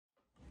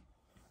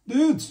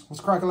Dudes, what's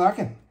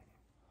crack-a-lackin'?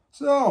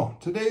 So,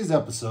 today's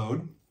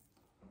episode,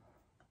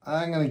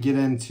 I'm going to get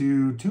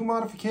into two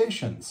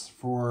modifications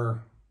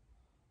for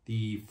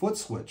the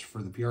Footswitch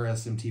for the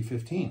Prs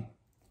Mt15.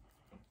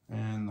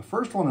 And the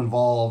first one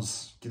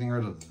involves getting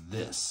rid of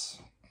this.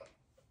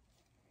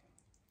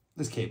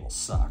 This cable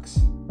sucks.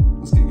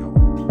 Let's get going.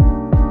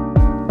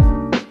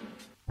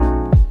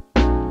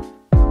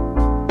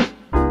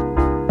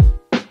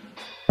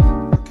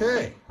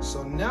 Okay,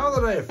 so now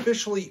that I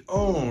officially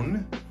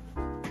own,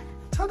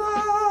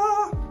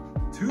 ta-da,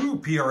 two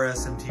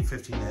Prs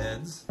Mt15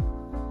 heads.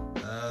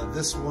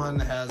 This one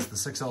has the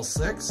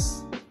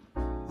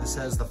 6L6. This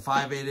has the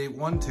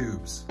 5881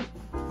 tubes.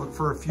 Look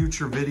for a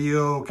future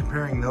video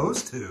comparing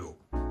those two.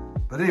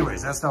 But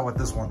anyways, that's not what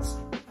this one's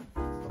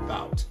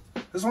about.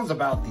 This one's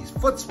about these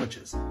foot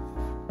switches.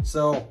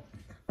 So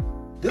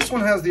this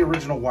one has the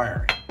original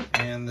wiring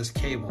and this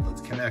cable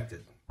that's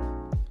connected.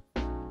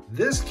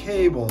 This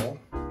cable,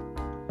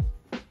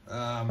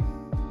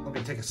 let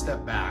me take a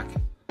step back.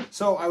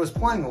 So I was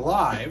playing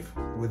live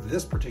with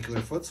this particular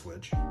foot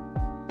switch,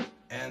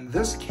 and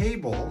this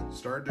cable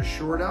started to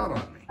short out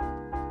on me.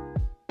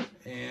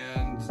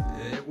 And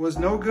it was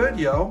no good,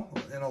 yo,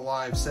 in a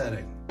live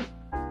setting.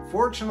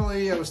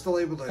 Fortunately, I was still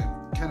able to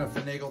kind of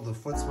finagle the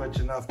foot switch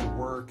enough to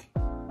work,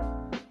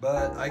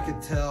 but I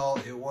could tell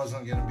it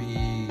wasn't gonna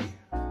be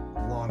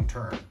long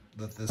term,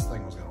 that this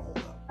thing was gonna hold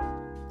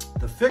up.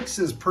 The fix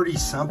is pretty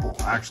simple,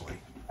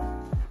 actually.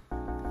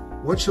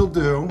 What you'll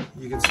do,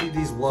 you can see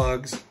these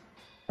lugs.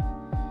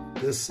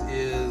 This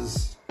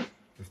is,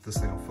 if this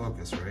thing will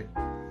focus, right?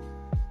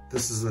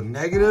 This is a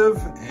negative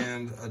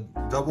and a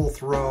double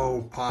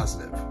throw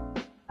positive.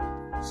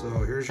 So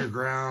here's your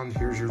ground,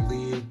 here's your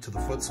lead to the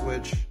foot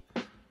switch.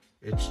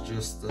 It's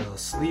just a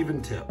sleeve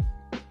and tip.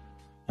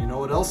 You know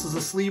what else is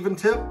a sleeve and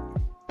tip?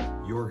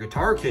 Your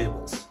guitar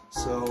cables.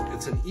 So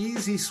it's an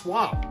easy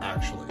swap,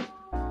 actually.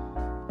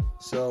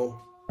 So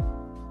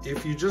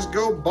if you just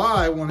go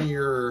buy one of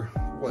your,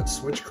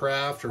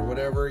 Switchcraft or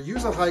whatever,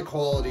 use a high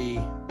quality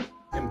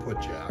input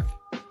jack.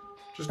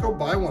 Just go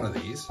buy one of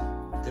these.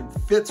 It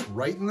fits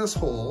right in this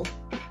hole.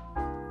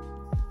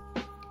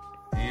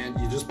 And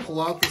you just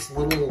pull out this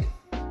little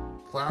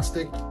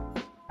plastic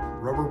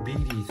rubber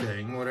beady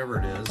thing, whatever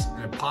it is,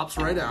 and it pops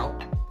right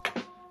out.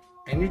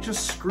 And you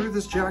just screw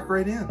this jack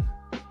right in,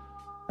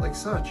 like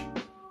such.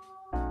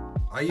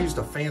 I used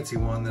a fancy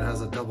one that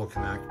has a double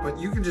connect, but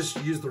you can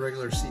just use the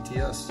regular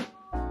CTS,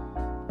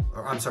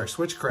 or I'm sorry,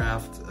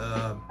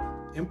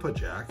 Switchcraft input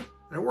jack,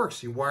 and it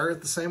works. You wire it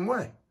the same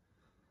way.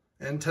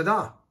 And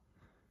ta-da!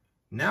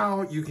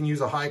 Now you can use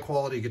a high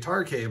quality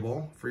guitar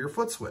cable for your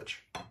foot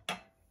switch.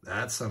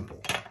 That's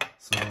simple.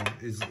 So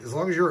as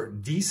long as you're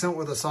decent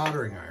with a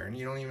soldering iron,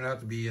 you don't even have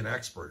to be an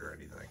expert or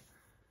anything.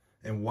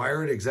 And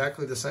wire it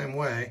exactly the same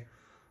way.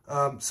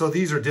 So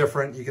these are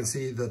different. You can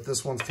see that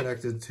this one's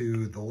connected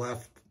to the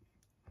left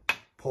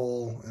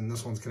pole and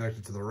this one's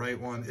connected to the right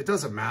one. It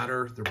doesn't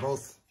matter. They're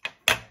both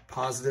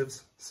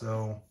positives.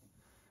 So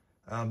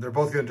they're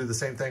both going to do the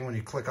same thing. When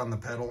you click on the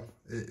pedal,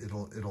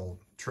 it'll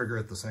trigger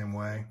it the same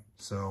way.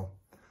 So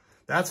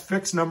that's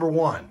fix number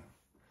one.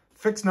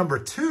 Fix number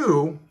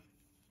two,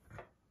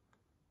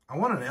 I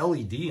want an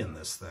LED in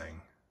this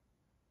thing.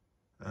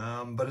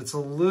 But it's a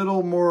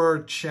little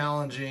more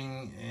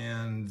challenging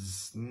and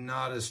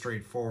not as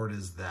straightforward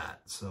as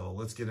that. So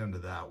let's get into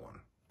that one.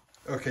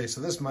 Okay,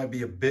 so this might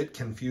be a bit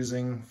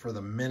confusing for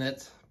the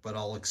minute, but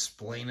I'll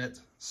explain it.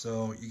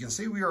 So you can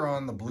see we are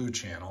on the blue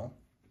channel,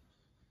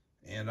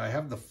 and I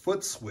have the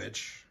foot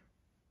switch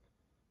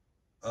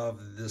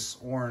of this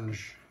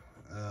orange,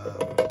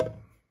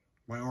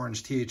 my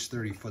orange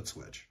TH30 foot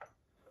switch,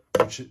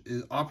 which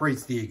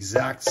operates the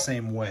exact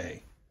same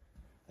way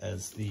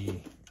as the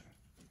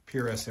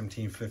Prs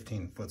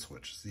Mt15 foot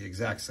switch. It's the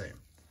exact same.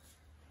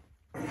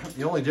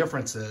 The only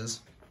difference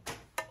is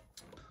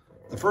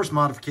the first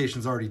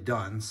modification is already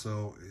done,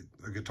 so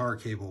a guitar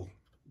cable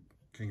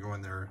can go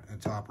in there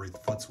and to operate the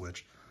foot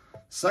switch.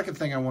 Second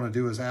thing I want to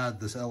do is add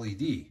this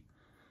LED.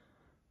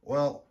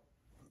 Well,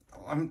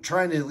 I'm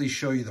trying to at least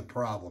show you the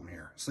problem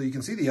here. So you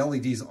can see the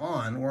LED's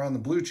on, we're on the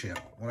blue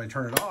channel. When I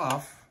turn it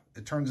off,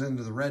 it turns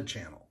into the red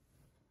channel.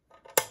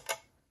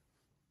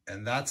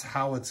 And that's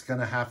how it's going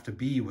to have to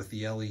be with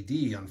the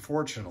LED,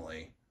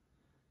 unfortunately,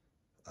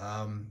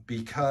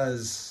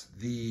 because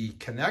the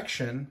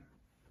connection,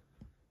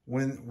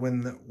 when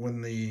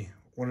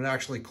it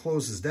actually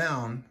closes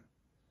down,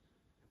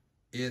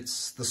 the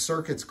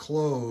circuit's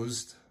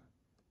closed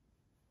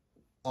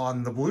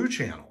on the blue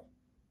channel.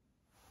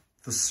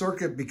 The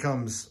circuit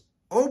becomes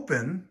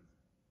open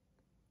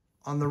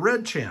on the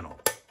red channel.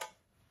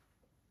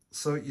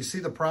 So you see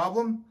the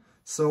problem?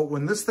 So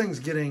when this thing's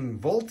getting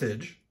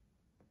voltage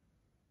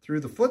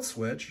through the foot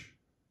switch,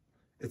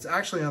 it's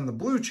actually on the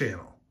blue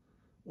channel.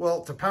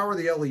 Well, to power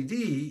the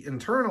LED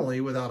internally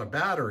without a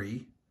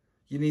battery,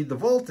 you need the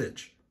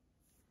voltage.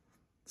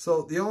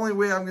 So the only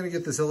way I'm going to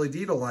get this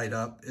LED to light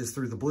up is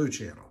through the blue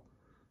channel.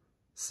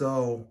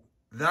 So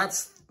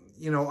that's,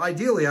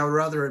 ideally I would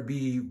rather it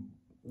be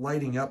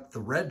lighting up the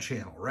red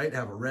channel, right?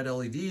 Have a red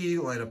LED,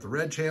 light up the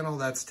red channel.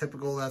 That's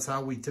typical. That's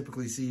how we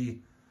typically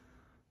see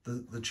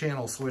the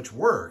channel switch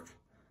work.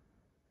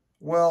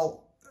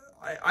 Well,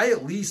 I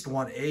at least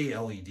want a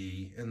LED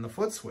in the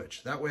foot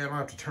switch. That way I don't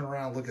have to turn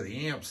around and look at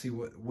the amp, see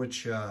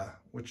which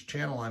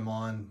channel I'm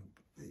on,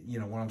 you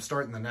know, when I'm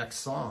starting the next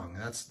song.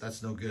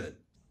 That's no good.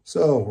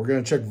 So we're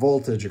going to check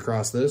voltage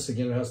across this.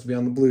 Again, it has to be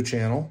on the blue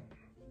channel.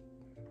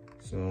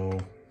 So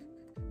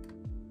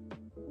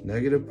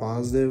negative,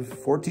 positive,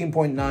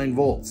 14.9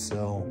 volts.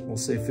 So we'll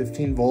say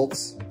 15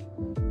 volts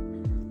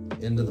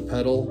into the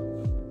pedal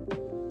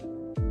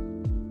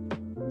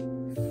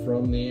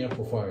from the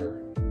amplifier.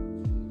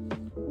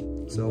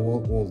 So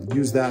we'll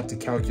use that to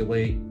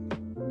calculate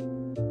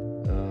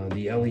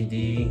the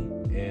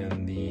LED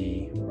and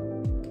the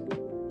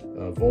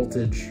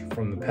voltage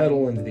from the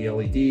pedal into the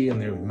LED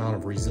and the amount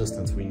of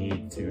resistance we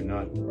need to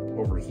not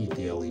overheat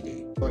the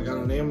LED. So I got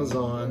on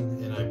Amazon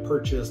and I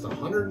purchased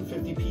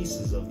 150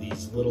 pieces of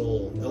these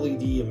little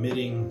LED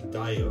emitting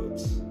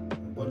diodes, a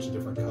bunch of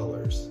different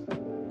colors.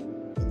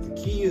 But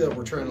the key that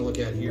we're trying to look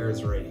at here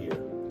is right here.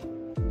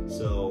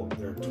 So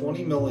they're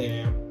 20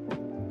 milliamp.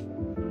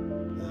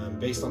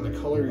 Based on the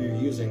color you're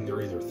using,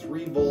 they're either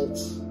 3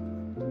 volts,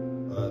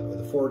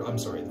 the forward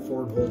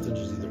voltage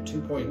is either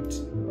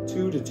 2.2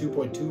 to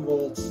 2.2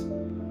 volts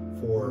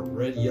for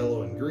red,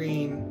 yellow, and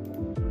green,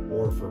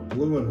 or for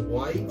blue and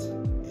white,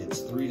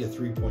 it's 3 to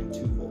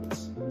 3.2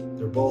 volts.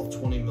 They're both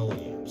 20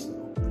 milliamps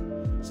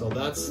though. So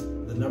that's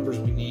the numbers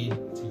we need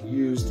to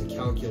use to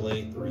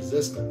calculate the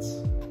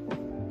resistance,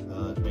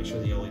 to make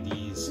sure the LED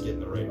is getting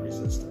the right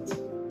resistance.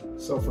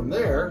 So from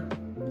there,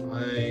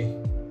 I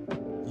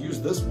use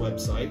this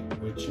website,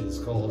 which is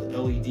called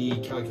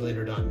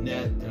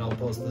ledcalculator.net, and I'll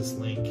post this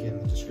link in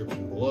the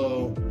description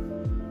below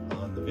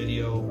on the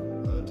video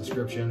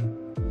description.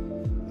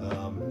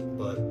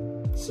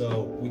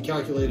 So we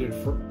calculated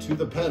to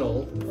the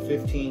pedal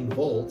 15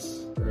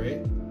 volts,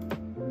 right?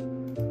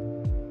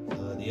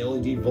 The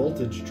LED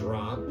voltage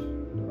drop,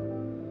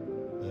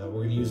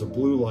 we're going to use a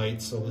blue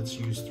light, so let's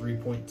use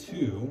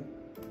 3.2.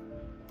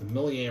 The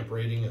milliamp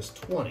rating is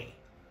 20.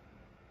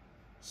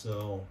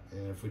 So,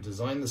 and if we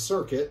design the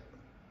circuit,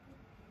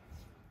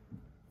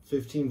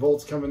 15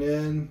 volts coming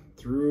in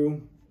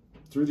through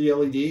the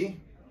LED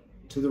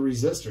to the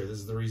resistor. This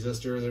is the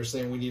resistor. They're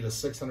saying we need a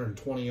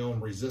 620 ohm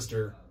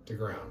resistor to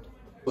ground.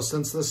 Well,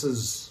 since this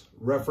is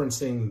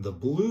referencing the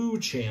blue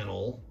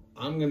channel,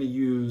 I'm going to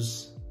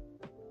use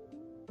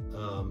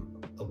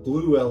a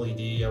blue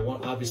LED. I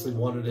obviously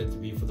wanted it to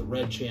be for the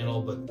red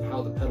channel, but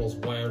how the pedal's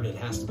wired, it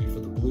has to be for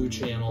the blue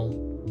channel.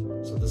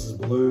 So this is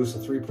blue, so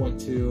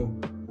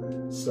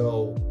 3.2.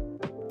 So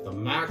the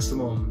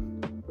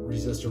maximum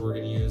resistor we're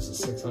going to use is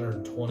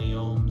 620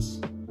 ohms.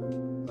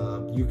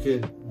 You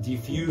could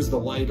diffuse the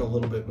light a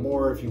little bit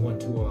more if you went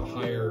to a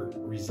higher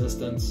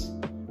resistance,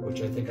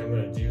 which I think I'm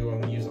going to do.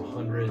 I'm going to use a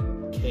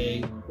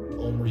 100K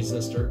ohm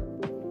resistor,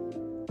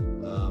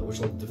 which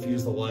will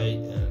diffuse the light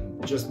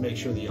and just make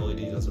sure the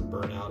LED doesn't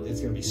burn out. It's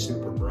going to be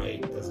super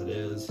bright as it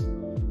is.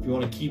 If you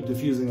want to keep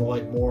diffusing the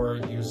light more,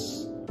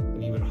 use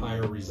an even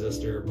higher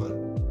resistor, but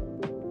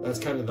that's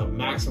kind of the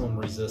maximum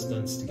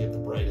resistance to get the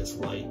brightest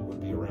light would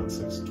be around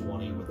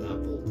 620 with that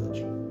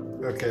voltage.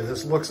 Okay,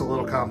 this looks a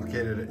little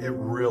complicated. It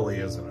really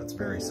isn't. It's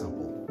very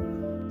simple.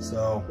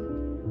 So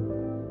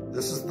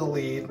this is the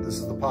lead, this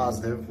is the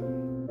positive.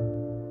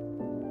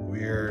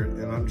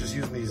 And I'm just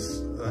using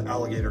these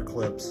alligator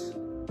clips.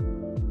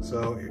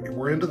 So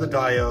we're into the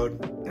diode,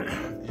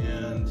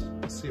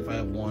 and let's see if I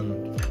have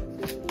one.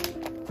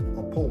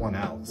 I'll pull one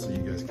out so you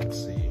guys can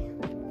see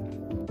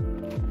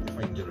if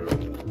I can get it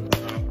open.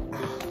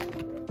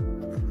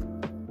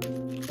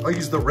 I'll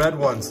use the red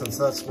one since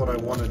that's what I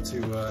wanted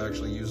to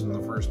actually use in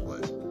the first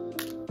place.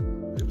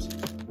 Oops.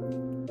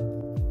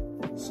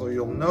 So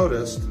you'll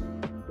notice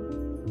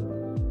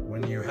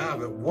when you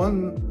have it,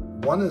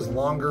 one is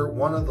longer,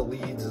 one of the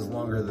leads is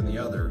longer than the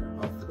other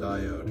off the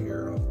diode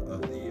here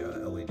of the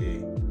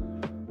LED.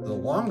 The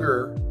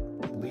longer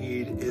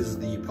lead is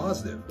the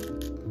positive.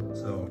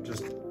 So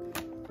just a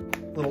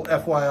little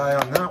FYI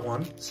on that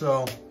one.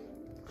 So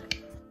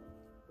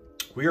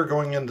we are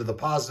going into the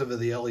positive of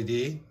the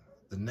LED.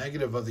 The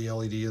negative of the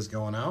LED is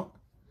going out.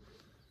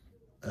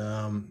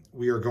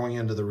 We are going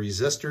into the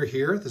resistor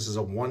here. This is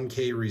a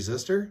 1K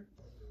resistor.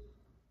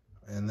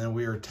 And then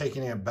we are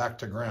taking it back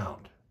to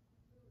ground,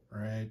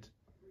 right?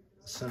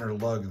 The center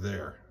lug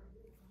there.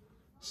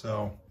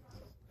 So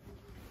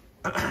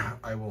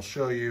I will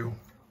show you.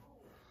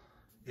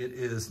 It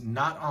is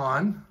not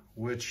on,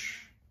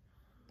 which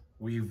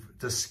we've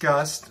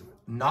discussed.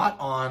 Not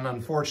on,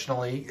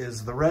 unfortunately,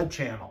 is the red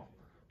channel.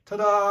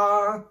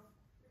 Ta-da!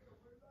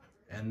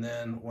 And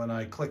then when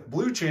I click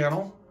blue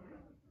channel,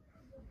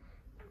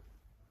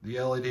 the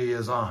LED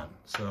is on.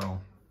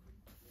 So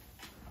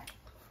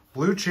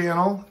blue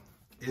channel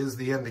is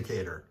the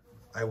indicator.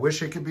 I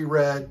wish it could be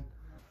red.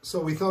 So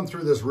we thumbed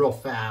through this real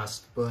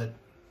fast, but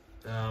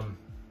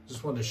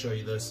just wanted to show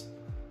you this.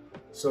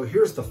 So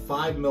here's the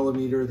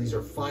 5mm. These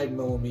are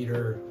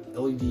 5mm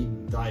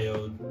LED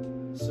diode.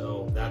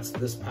 So that's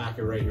this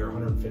packet right here,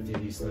 150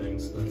 of these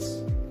things.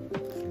 That's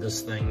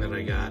this thing that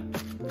I got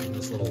in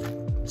this little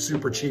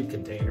super cheap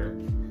container.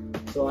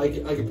 So I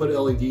could put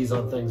LEDs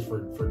on things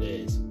for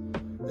days.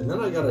 And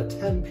then I got a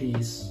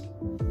 10-piece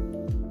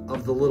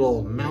of the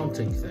little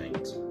mounting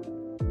things.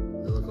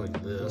 They look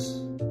like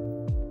this.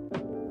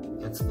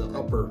 That's the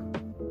upper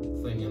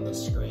thing in the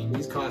screen.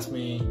 These cost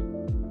me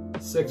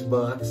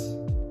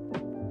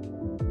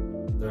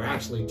 $6. They're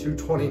actually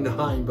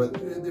 $2.29, but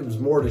it was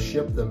more to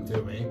ship them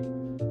to me.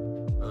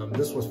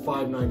 This was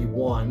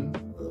 $5.91,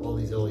 all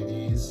these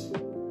LEDs.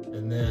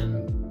 And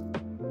then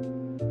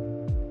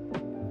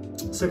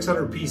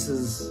 600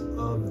 pieces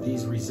of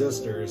these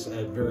resistors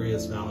at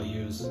various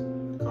values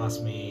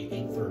cost me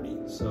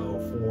 $8.30. So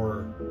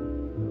for,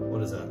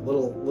 what is that,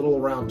 little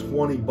around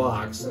 20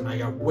 bucks, and I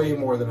got way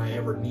more than I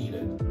ever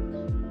needed.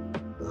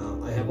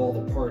 I have all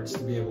the parts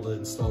to be able to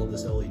install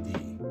this LED.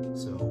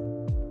 So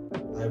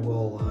I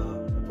will, I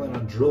plan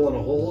on drilling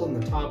a hole in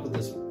the top of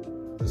this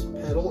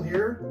pedal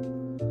here,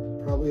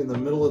 probably in the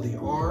middle of the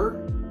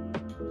R,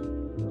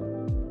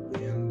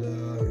 and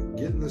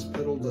getting this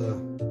pedal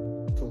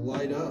to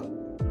light up.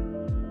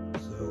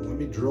 So let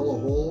me drill a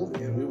hole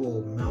and we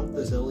will mount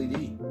this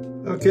LED.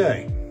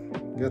 Okay,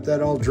 got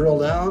that all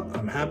drilled out.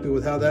 I'm happy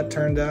with how that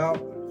turned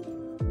out.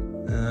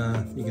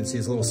 You can see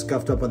it's a little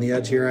scuffed up on the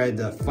edge here. I had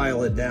to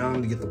file it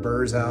down to get the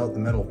burrs out, the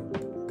metal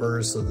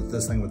burrs, so that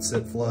this thing would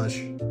sit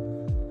flush.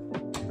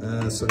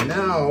 So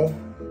now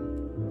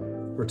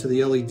we're to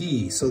the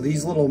LED. So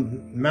these little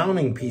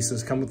mounting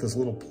pieces come with this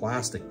little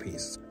plastic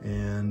piece,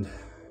 and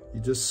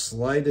you just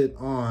slide it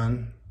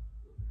on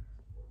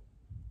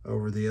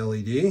over the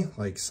LED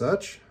like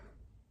such.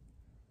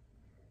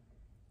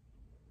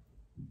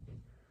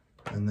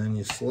 And then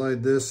you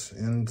slide this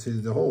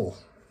into the hole.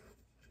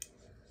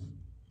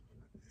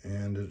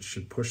 And it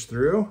should push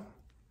through.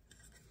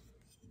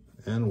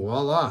 And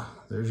voila,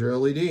 there's your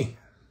LED.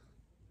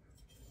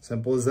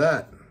 Simple as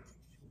that.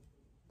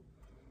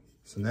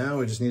 So now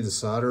we just need to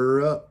solder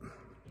her up.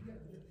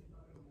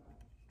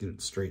 Get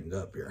it straightened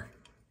up here.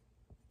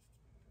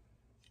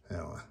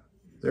 Now,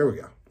 there we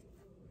go.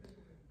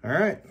 All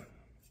right.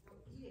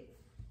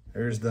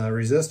 There's the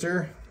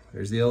resistor.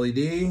 There's the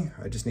LED.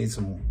 I just need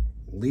some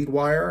lead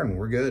wire and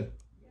we're good.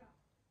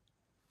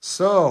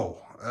 So,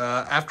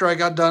 after I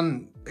got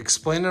done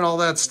explaining all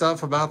that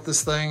stuff about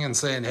this thing and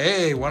saying,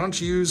 hey, why don't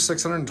you use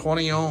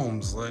 620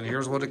 ohms? And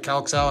here's what it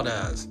calcs out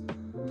as.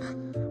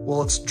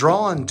 Well, it's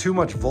drawing too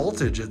much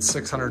voltage at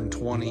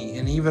 620.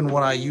 And even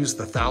when I used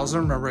the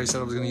 1000, remember I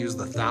said I was going to use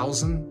the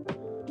 1000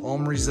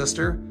 ohm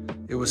resistor?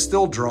 It was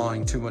still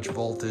drawing too much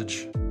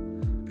voltage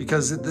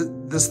because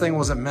this thing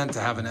wasn't meant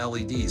to have an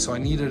LED. So I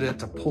needed it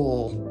to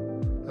pull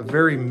a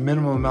very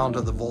minimum amount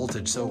of the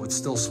voltage so it would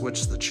still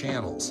switch the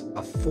channels.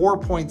 A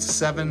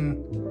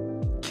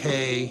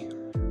 4.7K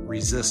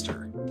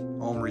resistor,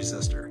 ohm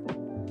resistor.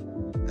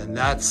 And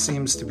that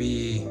seems to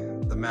be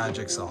the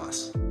magic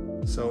sauce.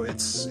 So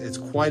it's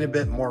quite a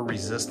bit more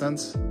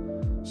resistance.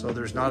 So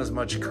there's not as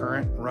much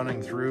current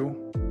running through,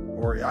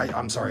 or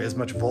I'm sorry, as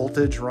much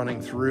voltage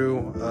running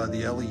through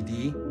the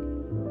LED.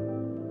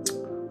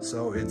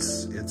 So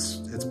it's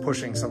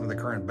pushing some of the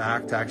current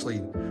back to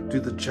actually do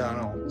the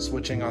channel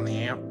switching on the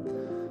amp.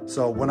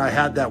 So when I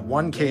had that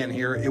 1K in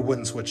here, it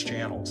wouldn't switch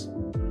channels.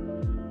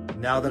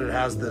 Now that it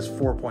has this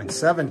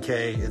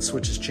 4.7K, it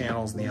switches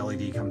channels and the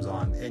LED comes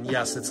on. And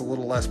yes, it's a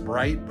little less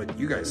bright, but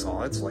you guys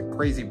saw it's like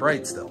crazy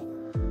bright still.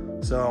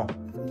 So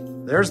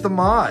there's the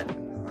mod.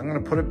 I'm gonna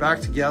put it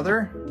back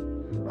together.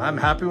 I'm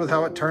happy with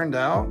how it turned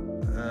out.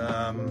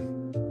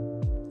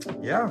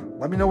 Yeah,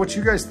 let me know what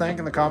you guys think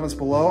in the comments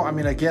below. I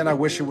mean, again, I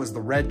wish it was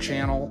the red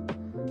channel,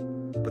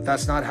 but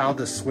that's not how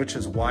this switch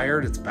is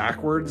wired. It's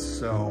backwards,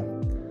 so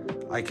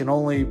I can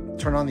only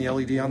turn on the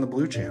LED on the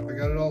blue channel. I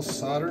got it all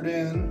soldered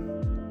in.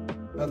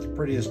 Not the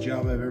prettiest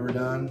job I've ever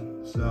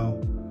done.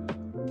 So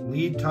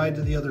lead tied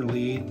to the other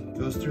lead,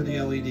 goes through the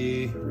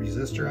LED,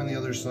 resistor on the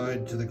other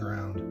side to the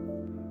ground.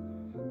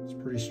 It's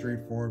pretty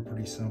straightforward,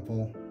 pretty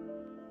simple.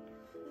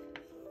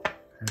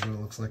 Here's what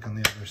it looks like on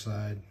the other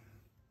side.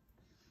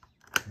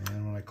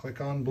 And when I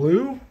click on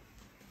blue,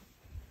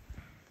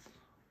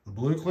 the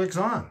blue clicks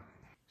on.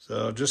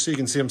 So just so you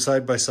can see them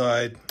side by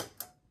side,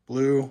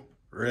 blue,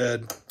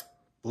 red,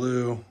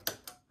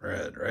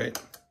 right?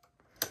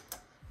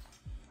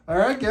 All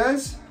right,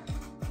 guys.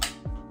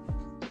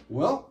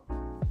 Well,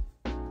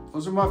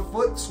 those are my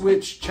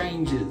Footswitch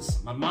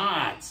changes, my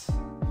mods.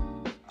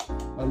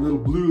 My little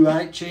blue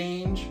light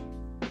change,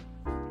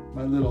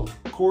 my little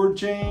cord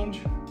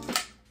change.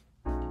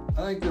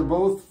 I think they're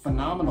both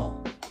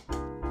phenomenal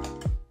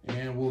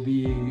and will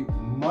be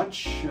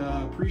much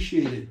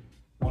appreciated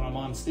when I'm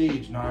on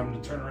stage. Now I'm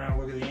going to turn around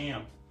and look at the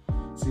amp,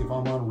 see if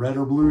I'm on red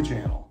or blue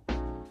channel.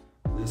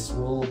 This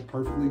will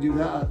perfectly do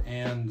that,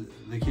 and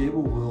the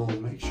cable will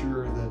make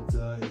sure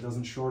that it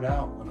doesn't short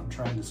out when I'm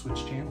trying to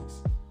switch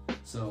channels.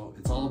 So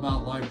it's all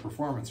about live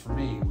performance for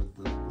me with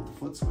the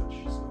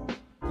Footswitch. So,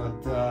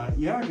 but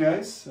yeah,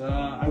 guys,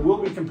 I will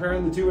be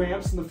comparing the two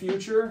amps in the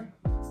future.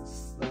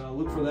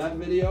 Look for that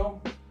video.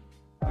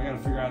 I I gotta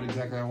figure out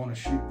exactly how I want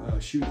to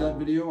shoot that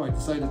video. I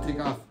decided to take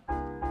off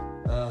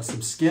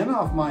some skin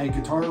off my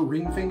guitar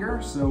ring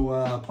finger,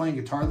 so playing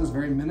guitar this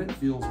very minute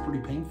feels pretty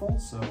painful,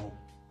 so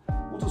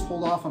we'll just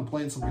hold off on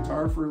playing some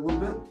guitar for a little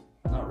bit.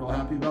 Not real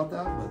happy about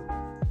that,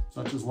 but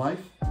such is life,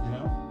 you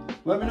know.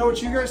 Let me know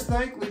what you guys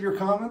think. Leave your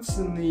comments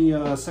in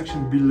the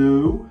section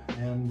below,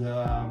 and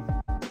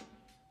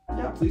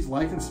yeah, please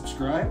like and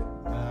subscribe.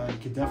 I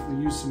could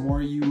definitely use some more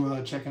of you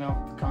checking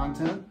out the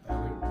content. I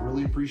would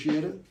really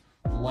appreciate it.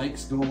 The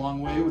likes go a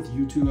long way with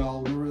YouTube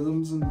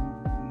algorithms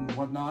and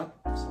whatnot,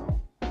 so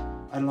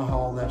I don't know how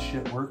all that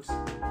shit works.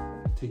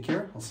 Take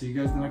care. I'll see you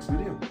guys in the next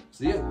video.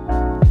 See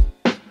ya.